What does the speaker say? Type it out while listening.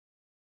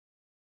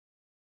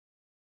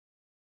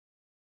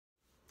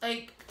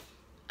Like,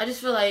 I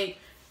just feel like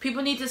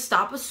people need to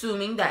stop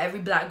assuming that every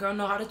black girl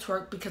know how to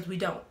twerk, because we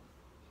don't.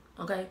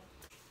 Okay?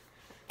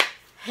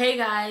 Hey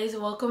guys,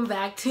 welcome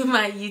back to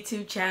my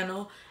YouTube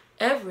channel,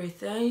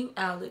 Everything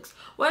Alex,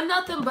 where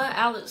nothing but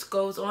Alex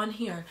goes on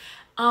here.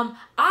 I'ma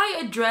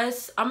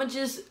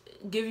just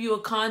give you a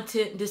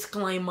content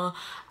disclaimer.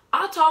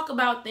 I talk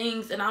about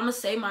things and I'ma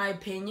say my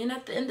opinion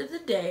at the end of the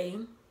day.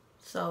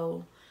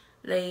 So,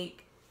 like,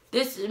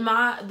 this is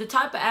the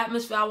type of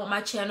atmosphere I want my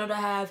channel to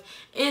have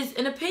is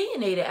an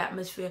opinionated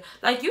atmosphere.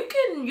 Like, you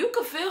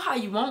can feel how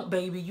you want,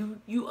 baby.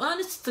 You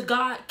honest to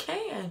God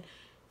can.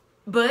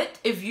 But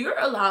if you're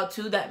allowed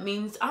to, that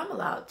means I'm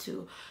allowed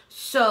to.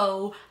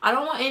 So, I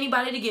don't want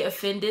anybody to get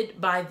offended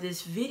by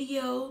this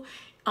video.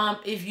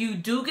 If you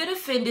do get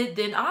offended,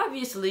 then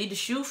obviously the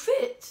shoe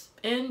fits.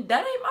 And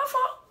that ain't my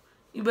fault.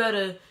 You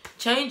better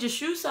change your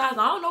shoe size.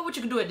 I don't know what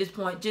you can do at this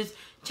point. Just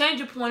change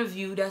your point of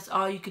view. That's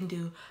all you can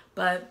do.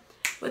 But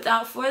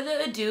without further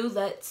ado,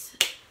 let's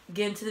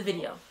get into the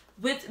video.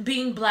 With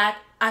being black,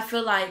 I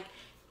feel like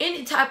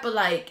any type of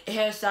like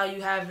hairstyle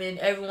you have in,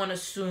 everyone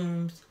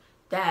assumes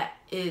that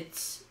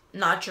it's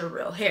not your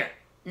real hair.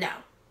 Now,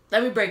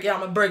 let me break it.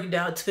 I'm gonna break it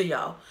down to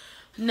y'all.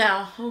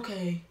 Now,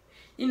 okay,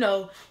 you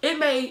know, it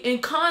may, in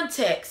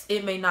context,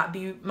 it may not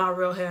be my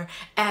real hair,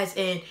 as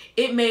in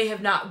it may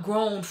have not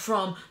grown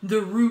from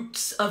the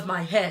roots of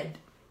my head.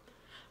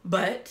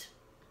 But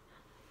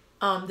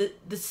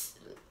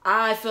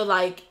I feel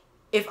like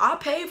if I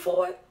pay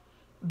for it,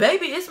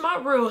 baby, it's my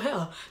real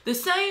hair. The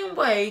same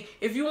way,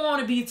 if you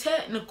want to be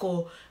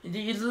technical,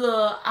 these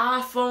little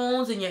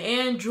iPhones and your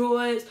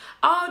Androids,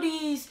 all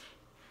these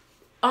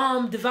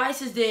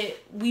devices that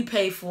we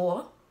pay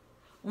for,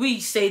 we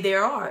say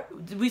they're art.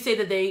 We say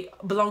that they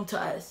belong to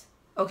us.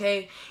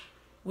 Okay?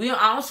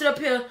 I don't sit up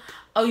here,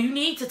 oh, you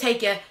need to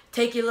take your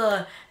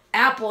little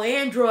Apple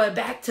Android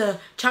back to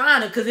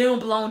China because it don't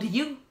belong to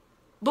you.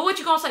 But what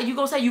you gonna say? You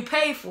gonna say you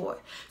paid for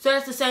it. So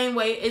that's the same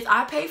way as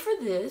I paid for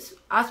this.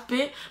 I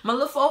spent my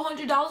little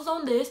 $400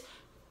 on this.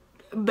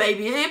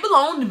 Baby, it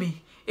belonged to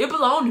me. It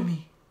belonged to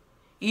me.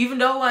 Even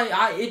though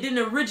it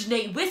didn't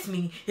originate with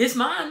me. It's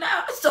mine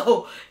now.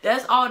 So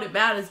that's all that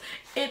matters.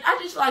 And I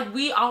just like,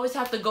 we always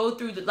have to go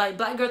through, like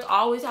black girls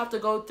always have to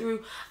go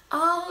through,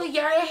 oh,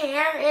 your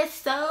hair is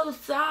so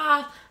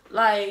soft.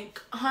 Like,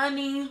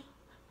 honey,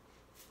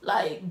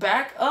 like,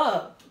 back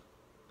up.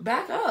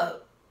 Back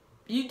up.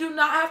 You do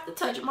not have to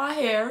touch my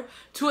hair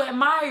to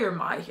admire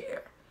my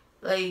hair.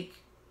 Like,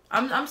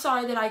 I'm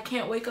sorry that I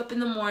can't wake up in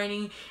the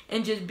morning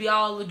and just be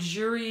all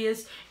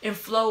luxurious and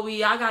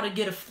flowy. I gotta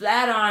get a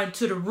flat iron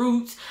to the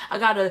roots. I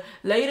gotta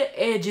lay the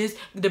edges.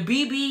 The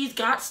BBs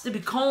got to be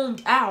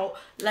combed out.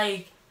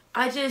 Like,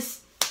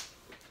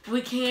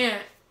 we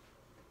can't.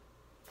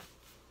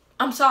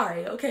 I'm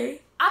sorry,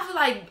 okay? I feel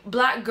like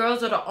black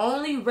girls are the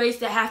only race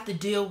that have to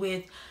deal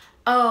with,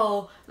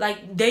 oh,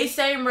 like, they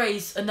same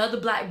race, another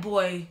black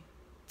boy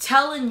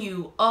telling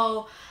you,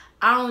 oh,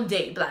 I don't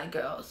date black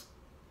girls.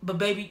 But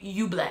baby,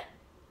 you black.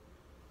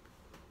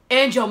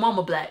 And your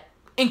mama black.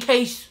 In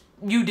case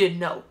you didn't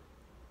know.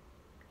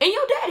 And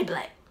your daddy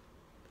black.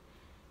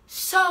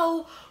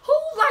 So,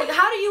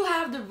 how do you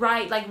have the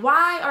right, like,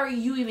 why are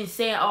you even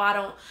saying, oh, I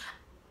don't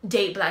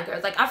date black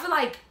girls? Like, I feel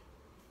like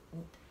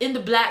in the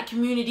black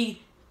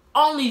community,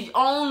 only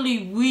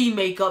we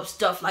make up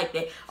stuff like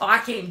that. Oh, I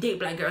can't date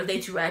black girls, they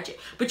too ratchet.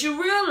 But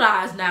you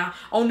realize now,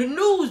 on the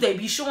news, they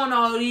be showing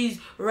all these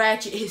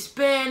ratchet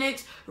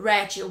Hispanics,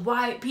 ratchet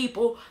white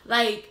people.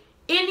 Like,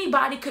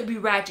 anybody could be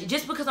ratchet.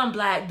 Just because I'm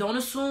black, don't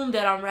assume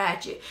that I'm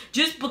ratchet.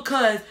 Just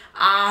because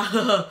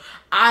I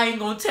ain't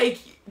gonna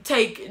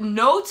take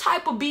no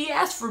type of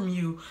BS from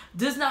you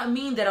does not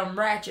mean that I'm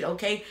ratchet,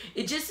 okay?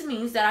 It just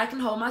means that I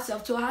can hold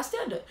myself to a high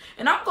standard.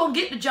 And I'm gonna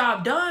get the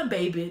job done,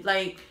 baby.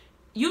 Like,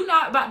 you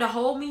not about to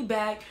hold me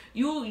back.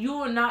 You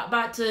are not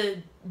about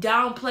to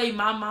downplay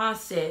my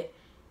mindset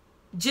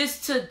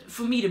just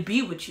for me to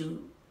be with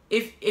you.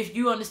 If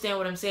you understand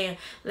what I'm saying.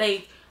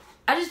 Like,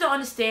 I just don't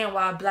understand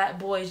why black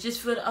boys just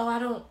feel,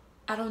 oh,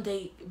 I don't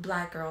date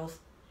black girls.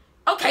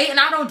 Okay, and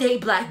I don't date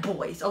black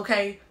boys,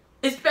 okay?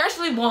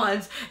 Especially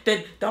ones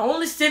that the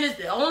only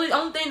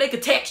thing they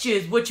could text you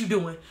is what you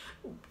doing.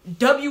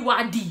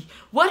 WYD.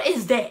 What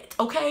is that?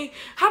 Okay?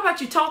 How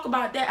about you talk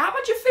about that? How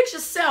about you fix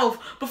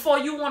yourself before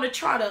you want to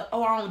try to,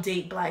 oh, I don't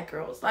date black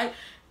girls. Like,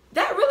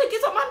 that really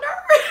gets on my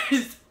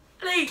nerves.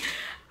 Like,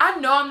 I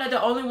know I'm not the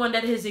only one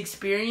that has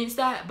experienced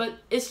that, but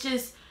it's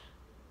just,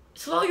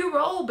 slow your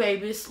roll,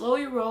 baby. Slow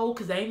your roll,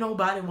 because ain't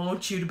nobody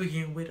want you to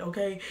begin with,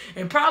 okay?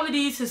 And probably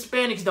these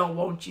Hispanics don't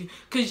want you,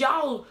 because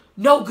y'all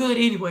no good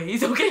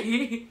anyways,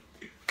 okay?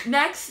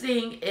 Next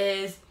thing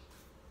is,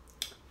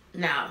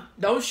 now,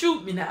 don't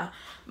shoot me now,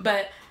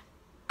 but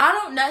I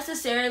don't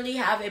necessarily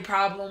have a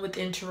problem with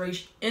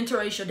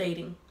interracial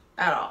dating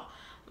at all.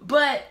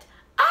 But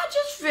I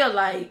just feel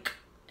like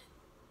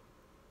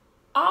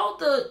all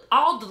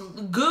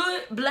the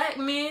good black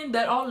men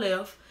that are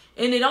left,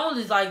 and it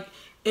only is like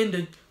in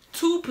the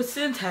 2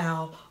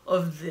 percentile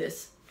of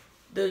this,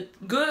 the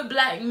good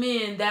black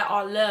men that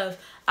are left,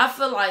 I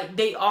feel like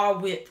they are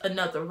with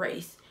another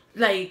race.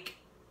 Like,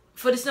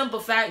 for the simple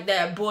fact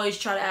that boys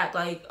try to act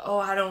like, oh,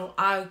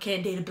 I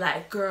can't date a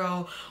black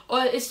girl,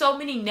 or it's so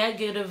many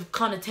negative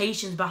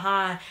connotations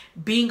behind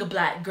being a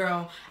black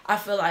girl. I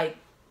feel like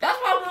that's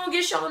why we don't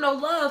get shown no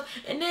love.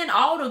 And then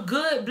all the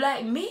good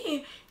black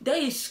men,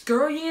 they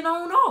scurrying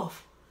on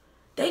off.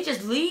 They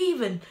just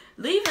leaving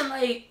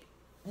like,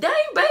 dang,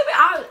 baby,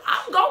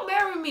 I'm gonna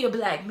marry me a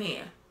black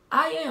man.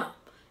 I am.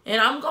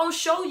 And I'm gonna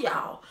show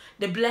y'all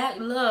that black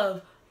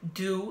love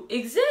do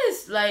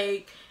exist.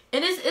 Like,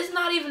 and it's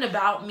not even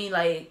about me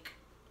like,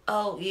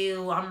 oh,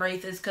 ew, I'm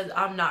racist, because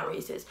I'm not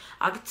racist.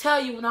 I could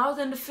tell you when I was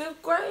in the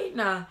 5th grade,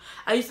 I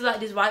used to like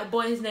this white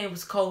boy. His name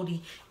was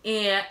Cody.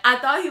 And I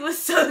thought he was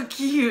so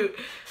cute.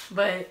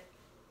 But,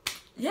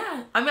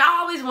 yeah. I mean, I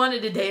always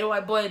wanted to date a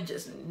white boy. It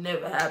just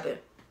never happened.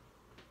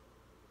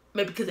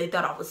 Maybe because they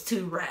thought I was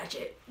too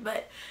ratchet.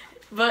 But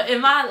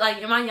in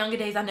my younger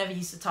days, I never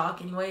used to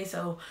talk anyway.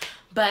 So,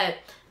 but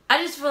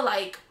I just feel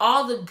like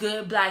all the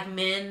good black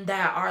men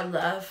that are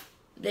left,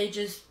 they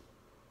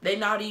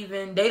don't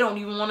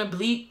even want to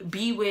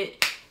be with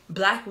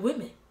black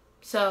women.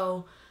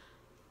 So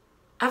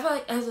I feel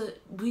like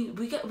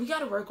we got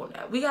to work on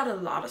that. We got a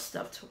lot of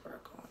stuff to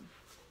work on.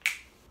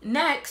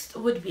 Next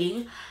would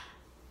be,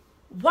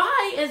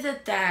 why is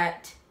it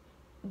that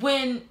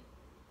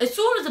as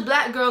soon as a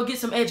black girl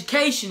gets some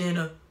education in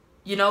her,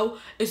 you know,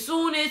 as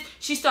soon as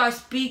she starts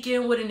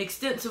speaking with an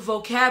extensive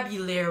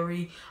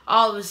vocabulary,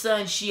 all of a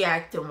sudden she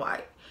acting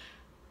white?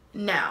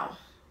 Now,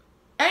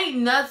 ain't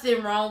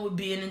nothing wrong with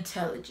being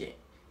intelligent.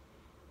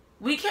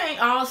 We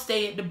can't all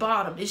stay at the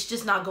bottom. It's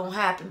just not gonna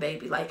happen,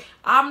 baby. Like,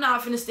 I'm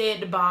not finna stay at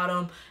the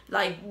bottom.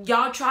 Like,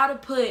 y'all try to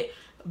put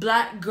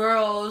black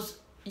girls,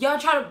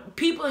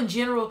 people in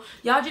general,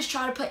 y'all just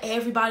try to put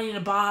everybody in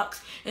a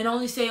box and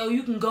only say, oh,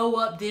 you can go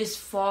up this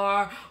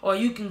far or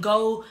you can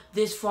go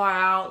this far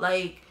out.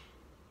 Like,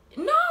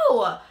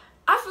 no.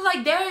 I feel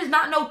like there is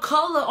not no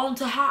color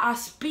onto how I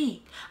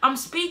speak. I'm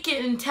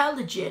speaking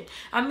intelligent.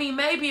 I mean,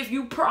 maybe if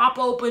you prop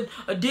open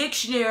a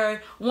dictionary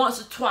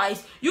once or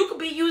twice, you could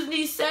be using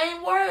these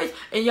same words.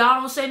 And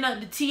y'all don't say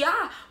nothing to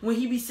T.I. when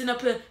he be sitting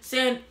up here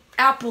saying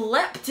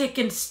epileptic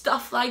and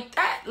stuff like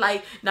that.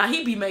 Like, now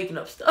he be making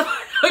up stuff.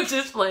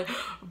 Just like,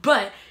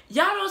 but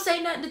y'all don't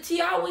say nothing to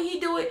T.I. when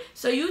he do it.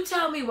 So you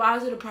tell me, why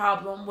is it a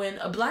problem when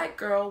a black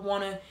girl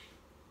want to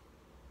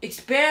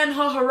expand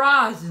her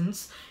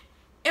horizons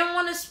and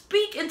want to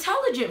speak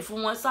intelligent for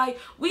once? Like,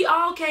 we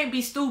all can't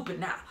be stupid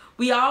now.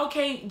 We all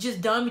can't just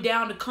dumb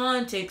down the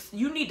context.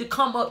 You need to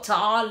come up to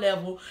our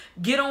level.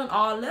 Get on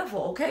our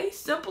level, okay?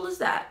 Simple as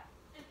that.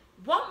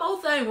 One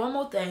more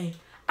thing.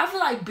 I feel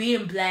like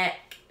being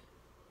black,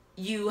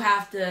 you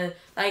have to,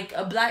 like,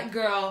 a black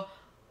girl,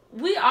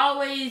 we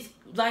always,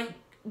 like,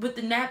 with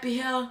the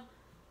nappy hair,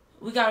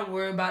 we got to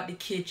worry about the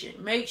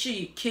kitchen. Make sure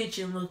your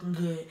kitchen looking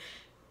good.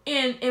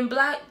 In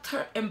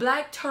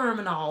black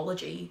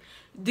terminology,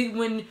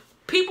 when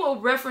people are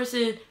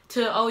referencing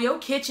to, oh, your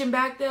kitchen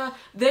back there,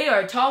 they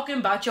are talking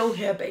about your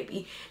hair,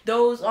 baby.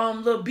 Those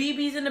little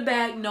BBs in the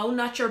back, no,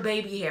 not your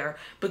baby hair,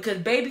 because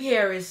baby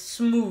hair is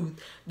smooth.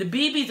 The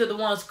BBs are the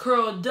ones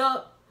curled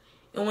up,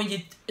 and when you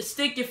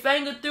stick your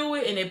finger through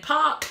it and it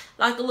pop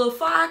like a little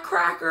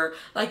firecracker,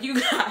 like you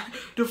got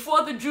the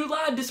 4th of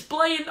July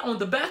displaying on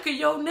the back of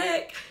your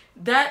neck,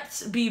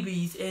 that's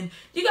BBs. And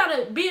you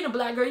gotta, being a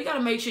black girl, you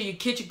gotta make sure your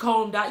kitchen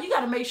combed out. You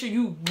gotta make sure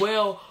you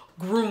well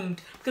groomed,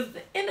 because at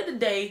the end of the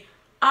day,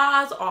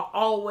 eyes are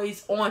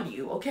always on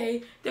you,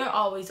 okay? They're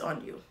always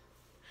on you.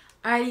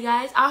 Alrighty,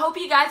 guys, I hope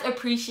you guys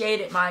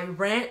appreciated my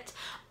rant.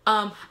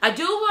 I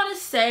do want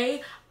to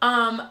say,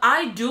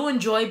 I do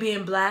enjoy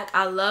being black.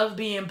 I love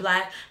being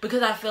black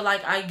because I feel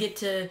like I get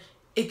to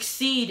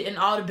exceed in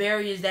all the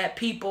barriers that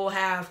people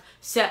have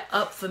set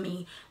up for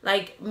me.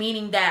 Like,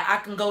 meaning that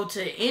I can go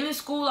to any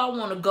school I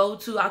want to go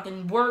to. I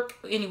can work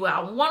anywhere I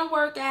want to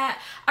work at.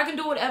 I can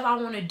do whatever I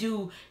want to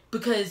do,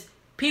 because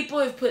people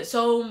have put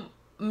so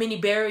many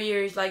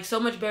barriers, like so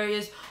much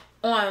barriers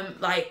on,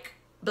 like,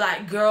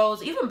 black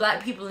girls, even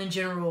black people in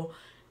general,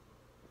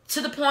 to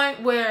the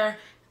point where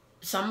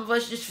some of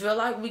us just feel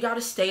like we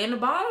gotta stay in the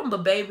bottom.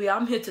 But baby,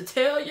 I'm here to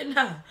tell you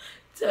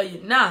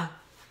now,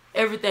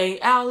 everything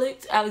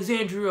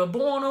Alexandria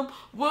Bonham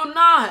will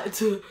not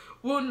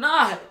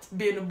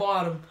be in the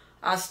bottom.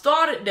 I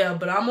started there,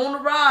 but I'm on the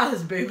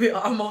rise, baby.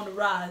 I'm on the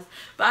rise.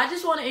 But I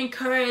just want to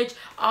encourage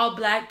all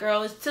black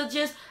girls to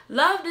just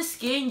love the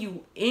skin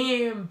you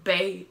in,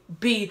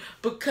 baby.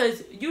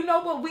 Because you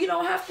know what we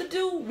don't have to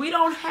do? We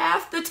don't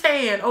have to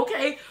tan,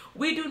 okay?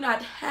 We do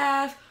not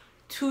have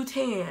to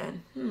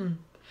tan.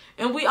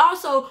 And we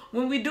also,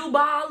 when we do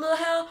buy our little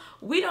hair,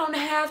 we don't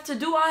have to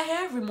do our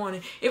hair every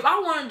morning. If I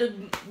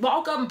wanted to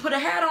walk up and put a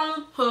hat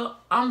on,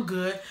 I'm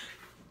good.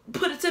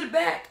 Put it to the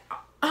back,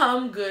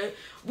 I'm good.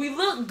 We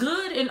look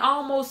good in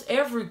almost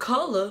every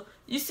color.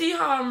 You see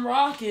how I'm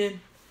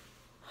rocking?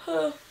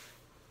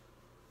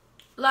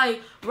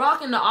 Like,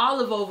 rocking the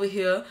olive over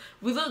here.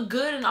 We look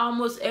good in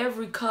almost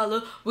every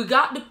color. We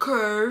got the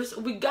curves.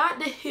 We got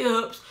the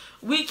hips.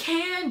 We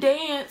can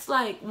dance,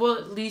 like, well,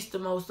 at least the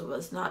most of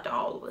us, not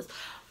all of us.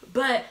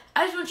 But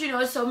I just want you to know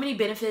there's so many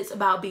benefits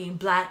about being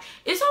black.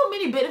 It's so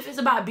many benefits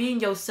about being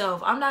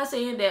yourself. I'm not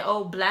saying that,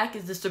 oh, black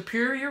is the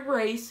superior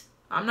race.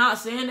 I'm not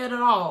saying that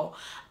at all.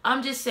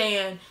 I'm just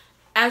saying,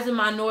 as a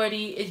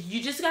minority,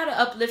 you just got to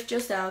uplift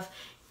yourself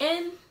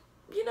and,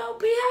 you know,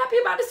 be happy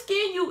about the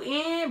skin you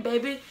in,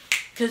 baby.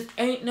 Because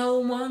ain't no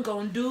one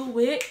going to do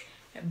it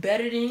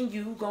better than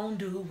you going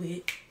to do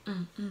it.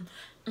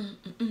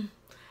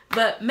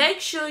 But make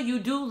sure you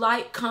do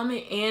like,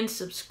 comment, and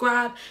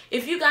subscribe.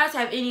 If you guys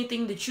have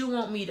anything that you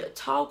want me to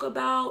talk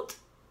about,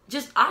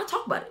 I'll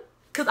talk about it.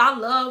 Because I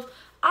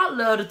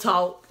love to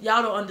talk.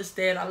 Y'all don't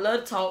understand. I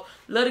love to talk.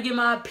 Love to get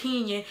my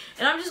opinion.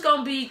 And I'm just going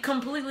to be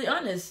completely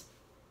honest.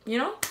 You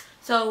know?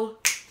 So,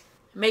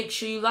 make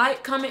sure you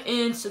like, comment,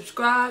 and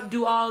subscribe.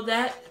 Do all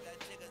that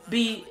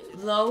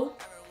below.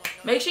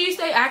 Make sure you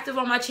stay active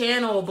on my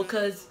channel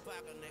because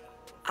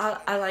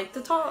I like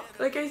to talk,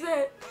 like I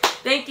said.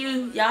 Thank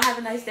you. Y'all have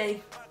a nice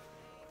day.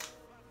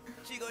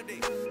 Fuck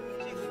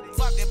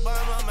it,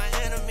 bomb on my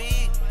enemy.